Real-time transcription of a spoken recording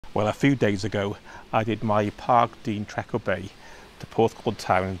Well, a few days ago, I did my Parkdean Trecco Bay to Porthcawl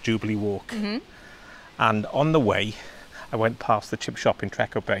town, Jubilee Walk. And on the way, I went past the chip shop in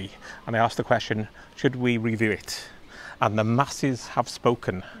Trecco Bay and I asked the question, should we review it? And the masses have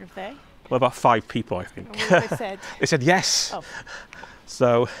spoken. Have they? Well, about 5 people, I think. And what have they said? They said yes. Oh.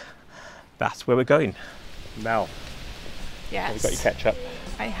 So that's where we're going. Mel, Yes. have you got your ketchup?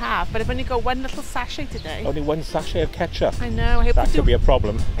 I have, but I've only got one little sachet today. Only 1 sachet of ketchup. I know. I hope That they could do. be a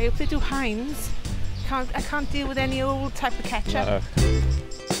problem. I hope they do Heinz. I can't deal with any old type of ketchup. No.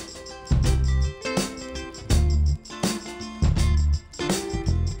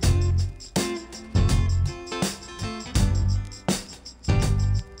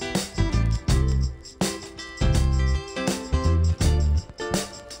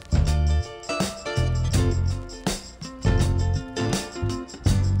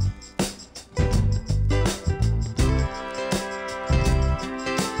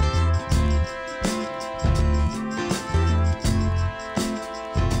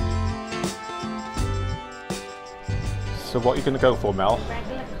 So what are you going to go for, Mel?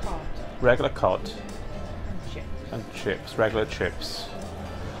 Regular cod. Regular cod And chips. and chips, regular chips.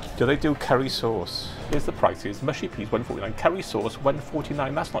 Do they do curry sauce? Here's the prices. Mushy peas, $1.49. Curry sauce,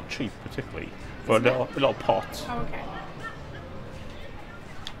 $1.49. That's not cheap, particularly, for a little pot. Oh, okay.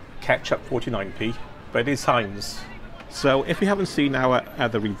 Ketchup, 49p, but it is Heinz. So if you haven't seen our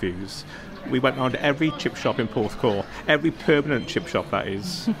other reviews, we went round to every chip shop in Porthcawl, every permanent chip shop that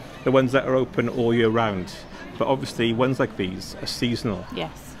is, the ones that are open all year round. But obviously ones like these are seasonal.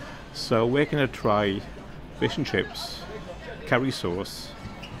 Yes. So we're going to try fish and chips, curry sauce,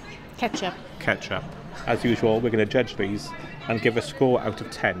 Ketchup. ketchup. As usual, we're going to judge these and give a score out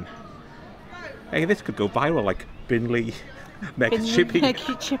of 10. Hey, this could go viral like Binley Mega Chippy.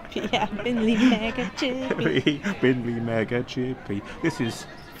 Mega Chippy, yeah. Binley Mega Chippy. Binley Mega Chippy. This is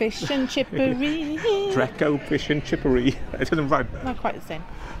Fish and Chippery. Trecco Fish and Chippery. It doesn't rhyme. Not quite the same.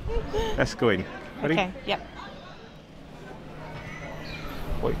 Let's go in. Ready? Okay, yep.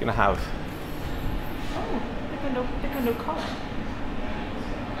 What are you going to have? Oh, they're going to cod.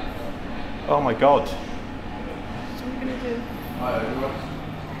 Oh my god. So what are we going to do?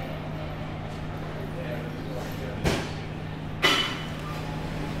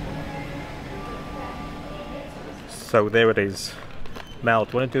 So there it is. Mel,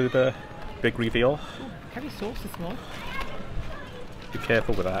 do you want to do the big reveal? Ooh, curry sauce is small. Be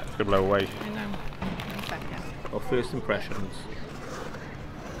careful with that, it's going to blow away. I know. 1 second. Well, first impressions.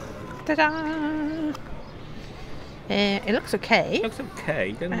 Ta-da! It looks okay. It looks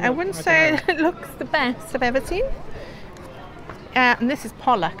okay. I wouldn't say it looks the best I've ever seen. And this is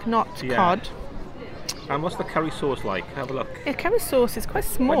pollock, not cod. And what's the curry sauce like? Have a look. The curry sauce is quite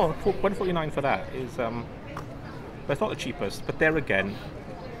small. $1.49 for that is, well, it's not the cheapest, but there again,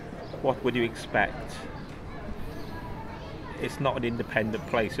 what would you expect? It's not an independent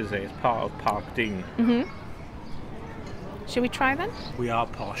place, is it? It's part of Parkdean. Should we try then? We are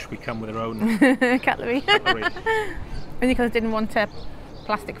posh, we come with our own Cutlery. cutlery. Only because I didn't want a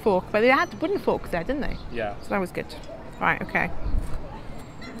plastic fork, but they had wooden forks there, didn't they? Yeah. So that was good. Right, okay.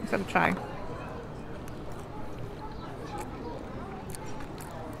 Let's have a try.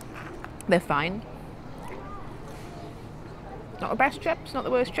 They're fine. Not the best chips, not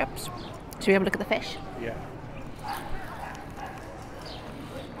the worst chips. Should we have a look at the fish? Yeah.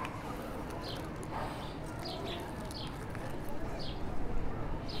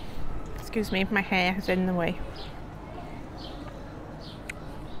 Excuse me, my hair is in the way.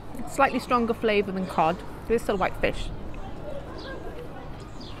 It's slightly stronger flavour than cod. It is still white fish.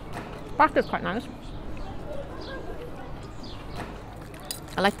 Batter's quite nice.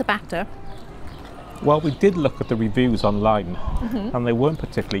 I like the batter. Well, we did look at the reviews online and they weren't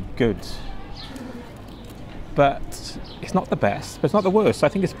particularly good. But it's not the best, but it's not the worst. I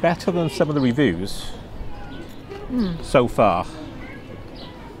think it's better than some of the reviews so far.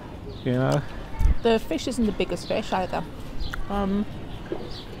 You know? The fish isn't the biggest fish either.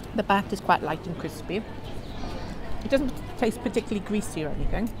 The batter is quite light and crispy. It doesn't taste particularly greasy or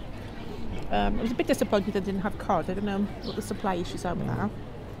anything. I was a bit disappointed I didn't have cod. I don't know what the supply issues are with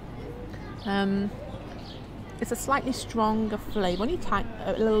that. It's a slightly stronger flavour, only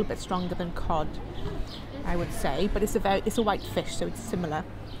a little bit stronger than cod, I would say. But it's a white fish, so it's similar.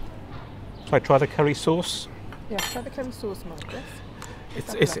 Shall I try the curry sauce? Yeah, try the curry sauce, Marcus.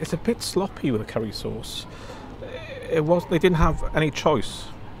 It's a bit sloppy with the curry sauce. They didn't have any choice.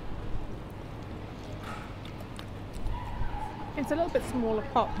 It's a little bit smaller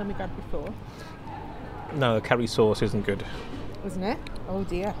pot than we got before. No, the curry sauce isn't good. Isn't it? Oh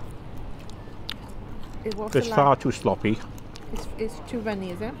dear. It's far too sloppy. It's too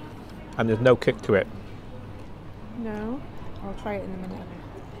runny, is it? And there's no kick to it. No. I'll try it in a minute.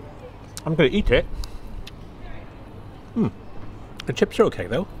 I'm going to eat it. The chips are okay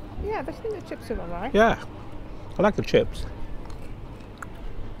though. Yeah, I think the chips are alright. Yeah, I like the chips.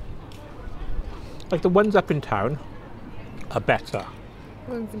 Like the ones up in town are better.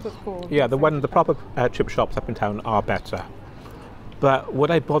 The ones in Porthcawl. Yeah, the proper chip shops up in town are better. But would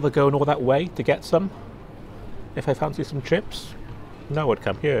I bother going all that way to get some? If I fancy some chips? No, I'd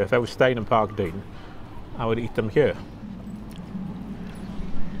come here. If I was staying in Parkdean, I would eat them here.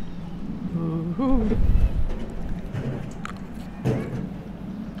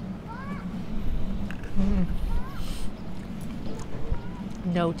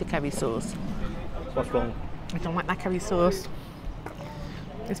 No to curry sauce. What's wrong? I don't like that curry sauce.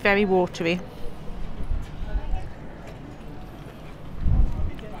 It's very watery.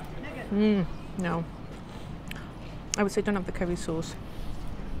 No. I would say don't have the curry sauce.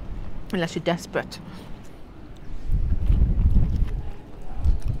 Unless you're desperate.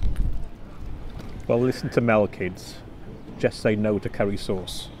 Well, listen to Mel, kids. Just say no to curry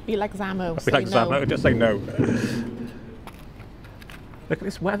sauce. Be like Zamo. Be like Zamo, just say no. Look at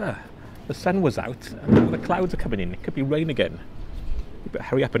this weather. The sun was out and the clouds are coming in. It could be rain again. You better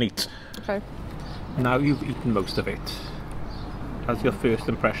hurry up and eat. Okay. Now you've eaten most of it. Has your first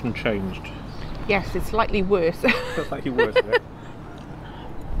impression changed? Yes, it's slightly worse. It's slightly worse, is it?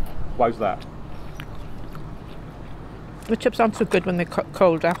 Why's that? The chips aren't so good when they're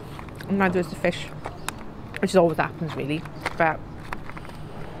colder, and neither is the fish, which always happens really. But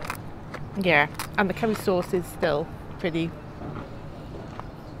yeah, and the curry sauce is still pretty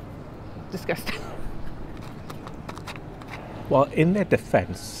disgusting. Well, in their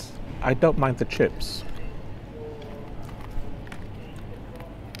defence, I don't mind the chips.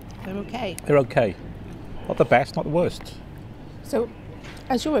 They're okay. They're okay. Not the best, not the worst. So,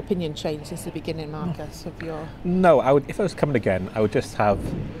 has your opinion changed since the beginning, Marcus, of your... No, I would. If I was coming again, I would just have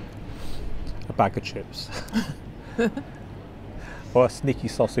a bag of chips. Or a sneaky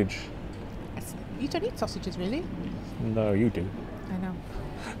sausage. You don't eat sausages, really? No, you do. I know.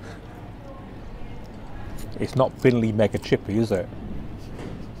 It's not Finley Mega Chippy, is it?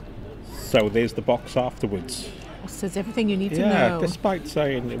 So there's the box afterwards. Says everything you need to Yeah, know. despite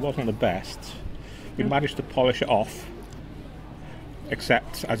saying it wasn't the best, we managed to polish it off.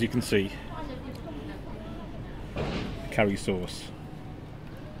 Except, as you can see, curry sauce.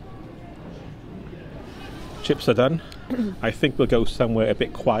 Chips are done. I think we'll go somewhere a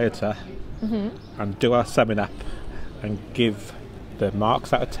bit quieter and do our summing up and give the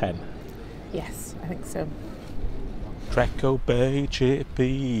marks out of 10. Yes, I think so. Trecco Bay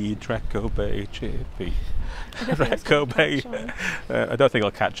Chippy, Trecco Bay Chippy, Trecco Bay. I don't think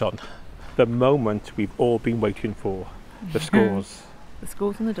I'll catch on. The moment we've all been waiting for, the scores. The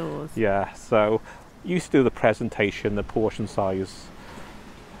scores and the doors. Yeah, so used to do the presentation, the portion size.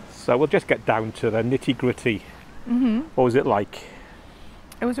 So we'll just get down to the nitty gritty. What was it like?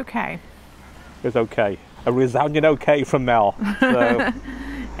 It was okay. It was okay. A resounding okay from Mel. So,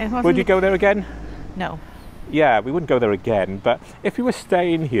 would you go there again? No. Yeah, we wouldn't go there again, but if you were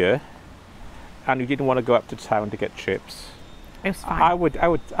staying here and you didn't want to go up to town to get chips, It was fine.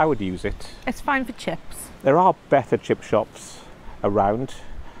 I would use it. It's fine for chips. There are better chip shops around,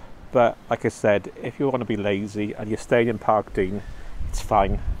 but like I said, if you want to be lazy and you're staying in Parkdean, it's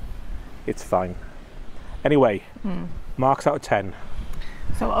fine. It's fine. Anyway, marks out of 10.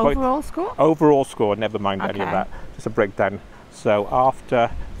 So overall score? Overall score, never mind any of Okay. that. Just a breakdown. So after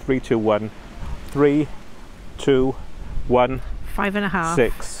 3, 2, 1, 3, 2, 1, 5.5.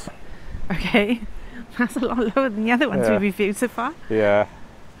 6. Okay. That's a lot lower than the other ones Yeah. we've reviewed so far. Yeah.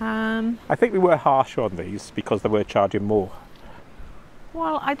 Um, I think we were harsher on these because they were charging more.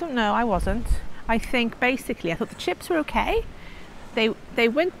 well, I don't know. I wasn't. I think basically I thought the chips were okay. They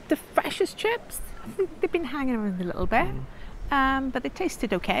weren't the freshest chips. I think they've been hanging around a little bit. But they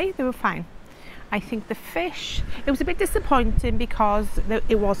tasted okay. They were fine. I think the fish, it was a bit disappointing because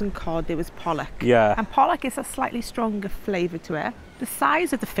it wasn't cod, it was pollock. Yeah. And pollock is a slightly stronger flavour to it. The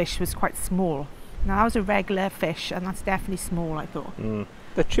size of the fish was quite small. Now that was a regular fish and that's definitely small, I thought.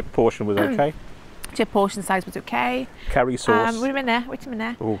 The chip portion was okay. Chip portion size was okay. Curry sauce. Wait a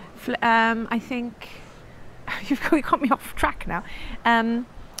minute. Ooh. I think, you've got me off track now.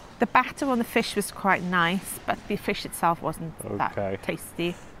 The batter on the fish was quite nice, but the fish itself wasn't Okay. that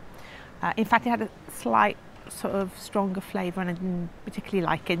tasty. In fact, it had a sort of stronger flavour, and I didn't particularly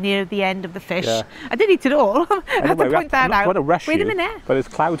like it near the end of the fish. Yeah. I didn't eat it all. I have to point that out. I want to rush Wait you, a minute. but there's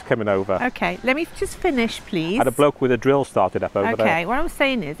clouds coming over. Okay, let me just finish, please. And a bloke with a drill started up over there. Okay, what I was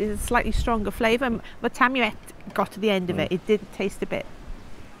saying is it's a slightly stronger flavour. By the time you got to the end of it, it did taste a bit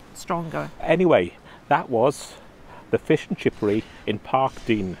stronger. Anyway, that was the Fish and Chippery in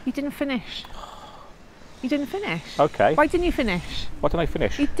Parkdean. You didn't finish. You didn't finish. Okay. Why didn't you finish? What did I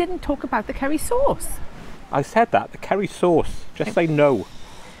finish? You didn't talk about the curry sauce. I said that, the curry sauce. Just say no.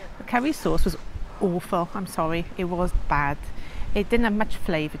 The curry sauce was awful. I'm sorry, it was bad. It didn't have much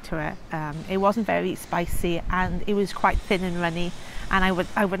flavour to it. It wasn't very spicy, and it was quite thin and runny. And I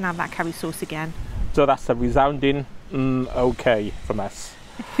wouldn't have that curry sauce again. So that's a resounding okay from us.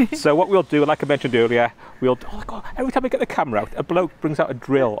 So what we'll do, like I mentioned earlier, oh my God, every time we get the camera out, a bloke brings out a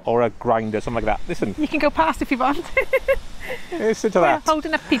drill or a grinder, something like that. Listen. You can go past if you want. Listen to that. We're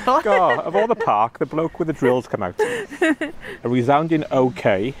holding up people. God, of all the park, the bloke with the drills come out. A resounding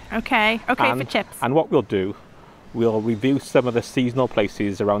okay. Okay for chips. And what we'll do, we'll review some of the seasonal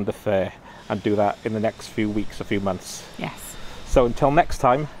places around the fair and do that in the next few weeks, a few months. Yes. So until next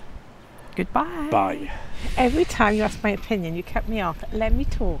time. Goodbye. Bye. Every time you ask my opinion, you cut me off. Let me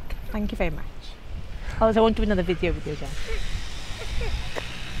talk. Thank you very much. Otherwise, I won't do another video with you again.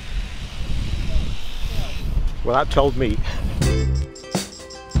 Well, that told me.